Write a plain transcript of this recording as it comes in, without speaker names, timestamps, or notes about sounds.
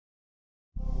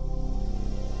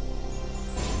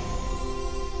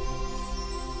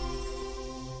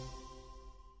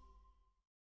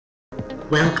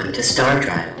Welcome to Star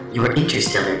Drive, your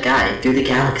interstellar guide through the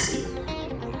galaxy.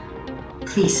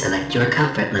 Please select your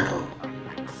comfort level.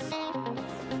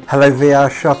 Hello VR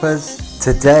shoppers,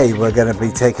 today we're going to be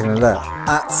taking a look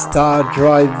at Star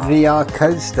Drive VR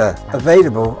Coaster,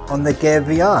 available on the Gear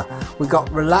VR. We've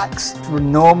got relaxed,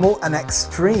 normal and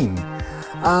extreme.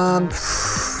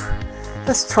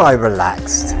 Let's try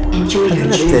relaxed. Enjoy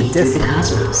your journey through the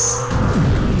cosmos.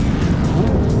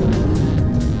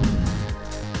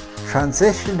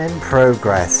 Transition in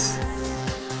progress.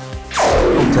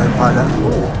 Autopilot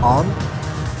on.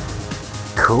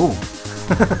 Cool.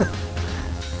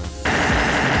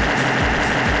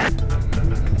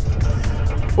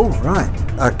 All right.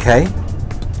 Okay.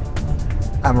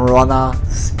 And we're on our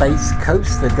space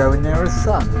coaster going near a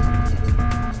sun.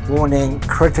 Warning: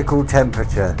 critical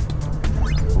temperature.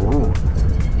 Ooh.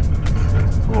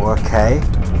 Ooh, okay.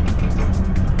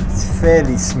 It's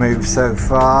fairly smooth so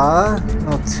far.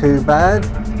 Not too bad.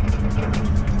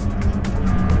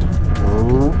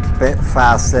 Ooh, bit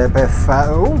faster, bit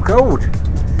faster. Oh, gold.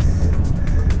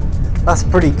 That's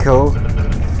pretty cool.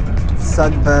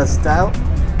 Sunburst out.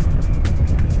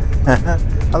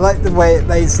 I like the way it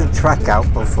lays the track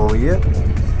out before you.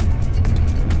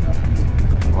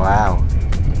 Wow.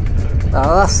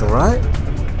 Oh, that's alright.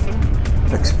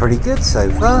 Looks pretty good so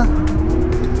far.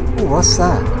 Oh, what's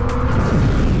that?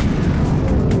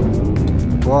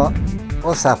 What?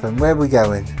 What's happened? Where are we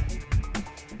going?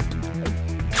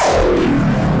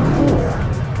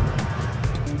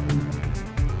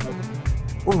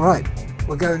 Alright,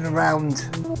 we're going around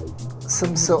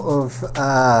some sort of,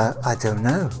 I don't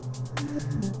know,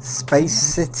 space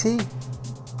city?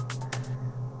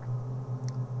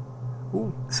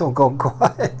 Ooh, it's all gone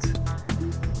quiet.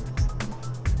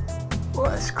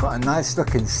 Well, it's quite a nice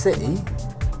looking city.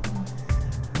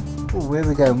 Ooh, where are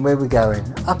we going? Where are we going?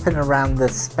 Up and around the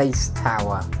space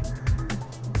tower.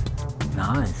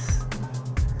 Nice.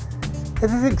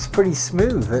 Everything's pretty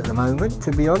smooth at the moment,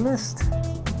 to be honest.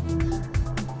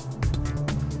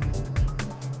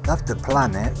 Love the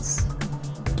planets.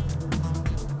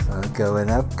 Going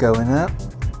up, going up.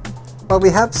 Well, we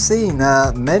have seen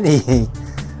many.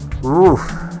 Ooh.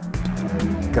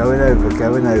 Going over,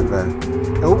 going over.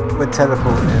 Oh, we're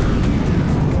teleporting.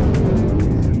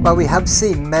 Well, we have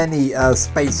seen many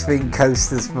space theme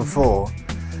coasters before.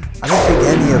 I don't think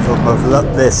any of them have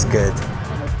looked this good.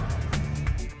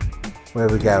 Where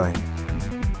are we going?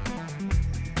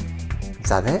 Is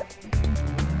that it?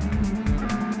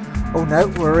 Oh no,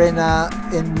 we're in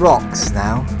rocks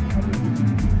now.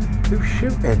 Who's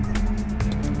shooting?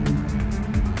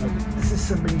 Is this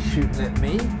somebody shooting at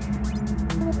me?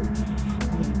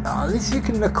 Oh, at least you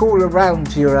can look all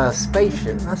around your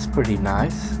spaceship. That's pretty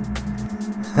nice.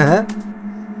 I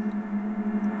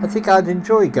think I'd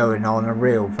enjoy going on a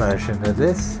real version of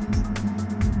this.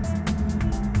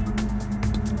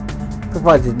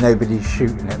 Provided nobody's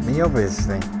shooting at me,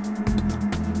 obviously.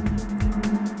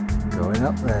 Going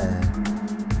up there.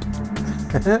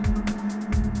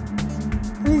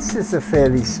 At least it's a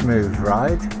fairly smooth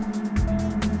ride.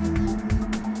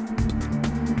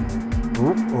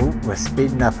 Ooh, we're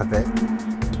speeding up a bit.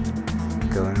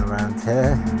 Going around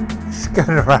here. Just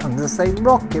going around the same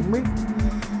rock, aren't we?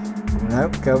 No,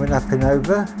 going up and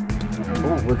over.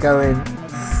 Oh, we're going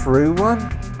through one.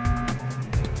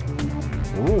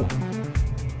 Ooh,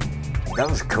 that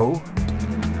was cool.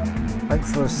 Like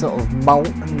for a sort of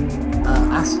molten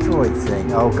asteroid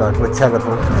thing. Oh god, we're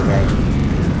teleporting again.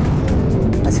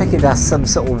 I think that's some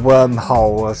sort of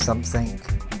wormhole or something.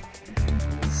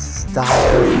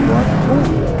 Stardust one.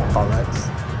 Ooh, bollocks.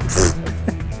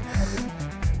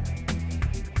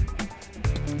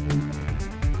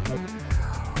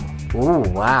 Oh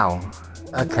wow,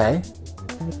 okay.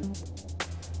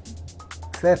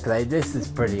 Fair play, this is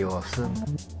pretty awesome.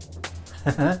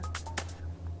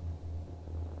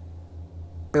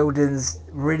 Buildings,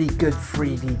 really good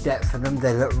 3D depth in them,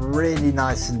 they look really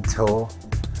nice and tall.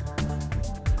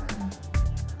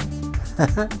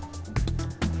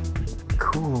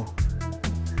 Cool.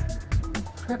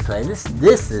 Fair play,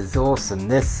 this is awesome,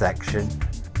 this section.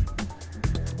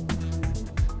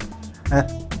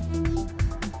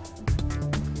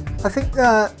 I think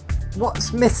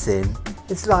what's missing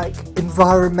is like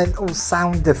environmental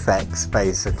sound effects,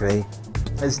 basically.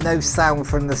 There's no sound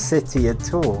from the city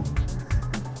at all.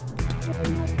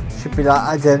 Should be like,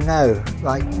 I don't know,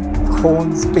 like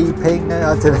horns beeping,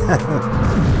 I don't know.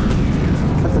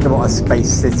 I don't know what a space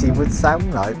city would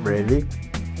sound like, really.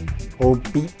 Or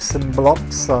beeps and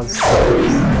blops, I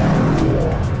suppose.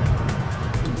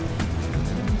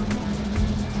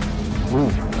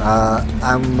 Ooh,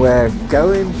 and we're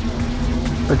going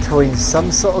between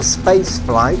some sort of space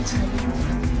flight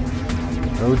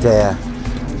Oh dear.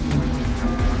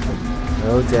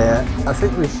 Oh dear. I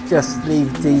think we should just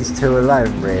leave these two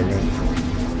alone, really.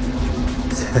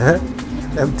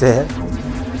 Oh dear.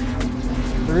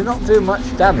 Well, they're not doing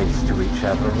much damage to each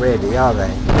other, really, are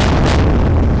they?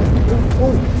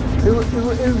 Oh,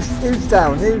 who's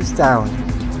down? Who's down?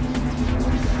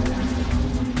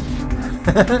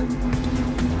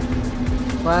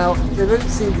 Well, they don't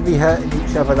seem to be hurting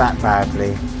each other that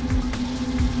badly.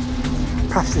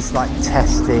 Perhaps it's like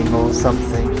testing or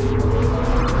something.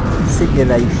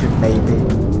 Simulation, maybe.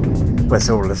 Well, it's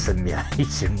all a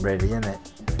simulation, really, isn't it?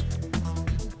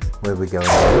 Where are we going?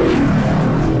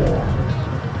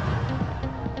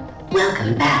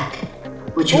 Welcome back.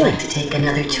 Would you like to take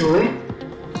another tour?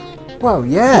 Well,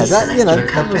 yeah, Please that, you know,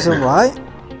 select your that was comfort alright.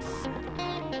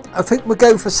 I think we'll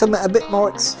go for something a bit more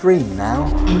extreme now.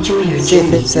 Enjoy your See if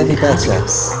journey it's through any the better.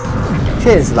 cosmos.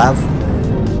 Cheers, love.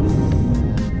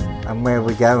 And where are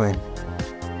we going?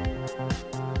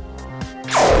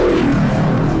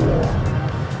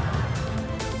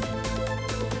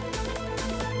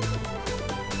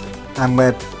 And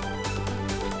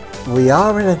we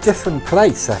are in a different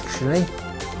place, actually.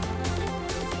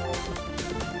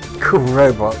 Cool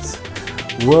robots.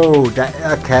 Whoa,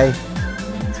 okay.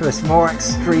 So it's more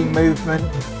extreme movement,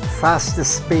 faster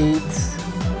speeds,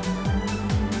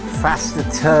 faster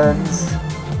turns.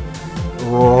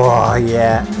 Whoa,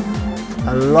 yeah.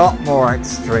 A lot more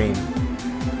extreme.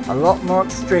 A lot more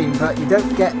extreme, but you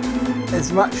don't get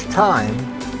as much time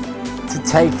to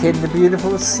take in the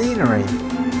beautiful scenery.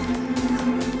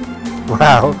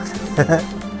 Wow.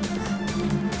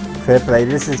 Fair play,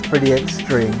 this is pretty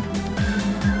extreme.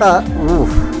 But,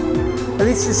 oof. At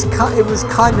least it was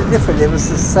kind of different. It was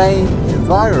the same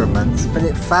environment, but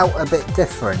it felt a bit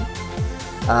different.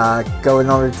 Going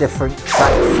on a different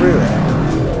track through it.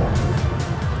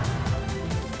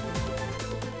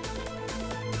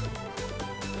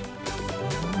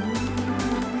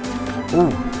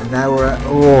 Ooh, and now we're at,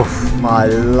 oof, my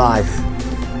life.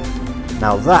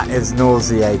 Now that is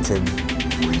nauseating.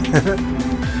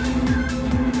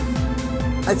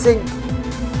 I think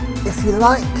if you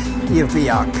like your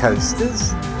VR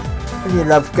coasters and you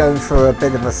love going for a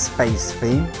bit of a space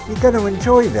theme, you're going to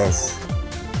enjoy this.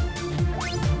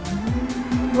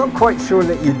 I'm not quite sure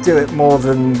that you do it more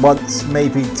than once,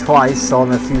 maybe twice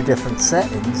on a few different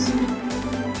settings.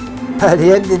 But at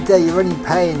the end of the day, you're only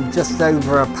paying just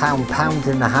over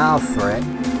 £1.50 for it,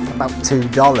 about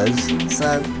 $2.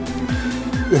 So,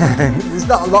 yeah, there's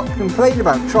not a lot to complain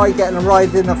about. Try getting a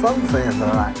ride in a fun theatre for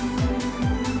that.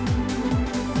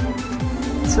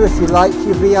 So if you like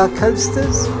your VR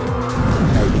coasters,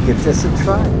 maybe give this a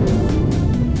try.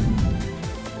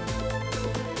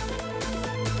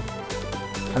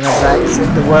 And as I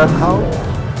exit the wormhole,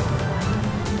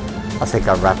 I think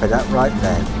I'll wrap it up right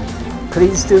there.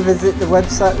 Please do visit the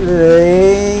website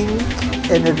link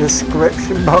in the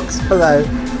description box below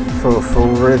for a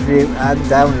full review and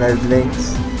download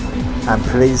links. And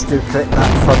please do click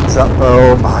that thumbs up,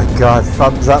 oh my god,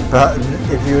 thumbs up button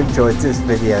if you enjoyed this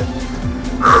video.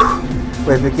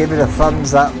 Whether give it a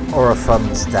thumbs up or a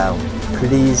thumbs down,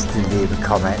 please do leave a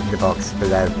comment in the box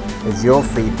below, as your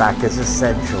feedback is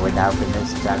essential in helping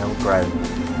this channel grow.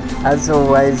 As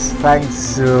always,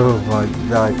 thanks, oh my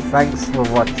god, thanks for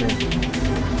watching.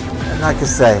 And like I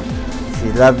say, if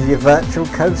you love your virtual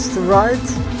coaster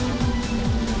rides,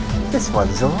 this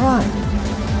one's alright.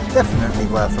 Definitely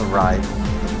worth a ride.